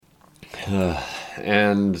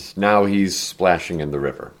And now he's splashing in the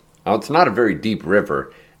river. Now, it's not a very deep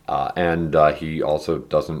river, and he also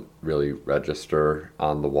doesn't really register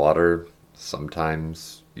on the water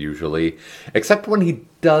sometimes, usually, except when he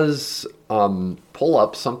does pull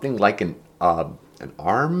up something like an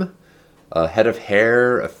arm, a head of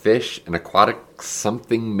hair, a fish, an aquatic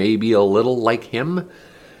something maybe a little like him.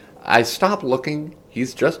 I stop looking.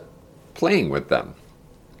 He's just playing with them.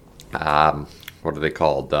 What are they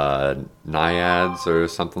called? Naiads or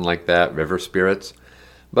something like that, river spirits.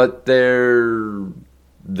 But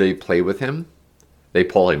they play with him. They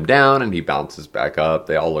pull him down and he bounces back up.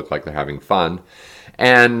 They all look like they're having fun.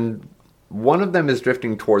 And one of them is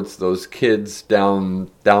drifting towards those kids down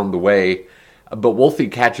the way. But Wolfie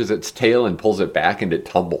catches its tail and pulls it back and it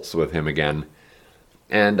tumbles with him again.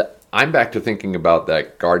 And I'm back to thinking about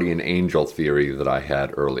that guardian angel theory that I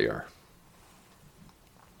had earlier.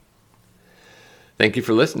 Thank you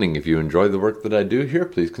for listening. If you enjoy the work that I do here,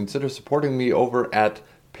 please consider supporting me over at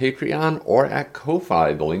Patreon or at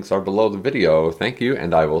Ko-Fi. The links are below the video. Thank you,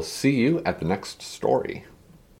 and I will see you at the next story.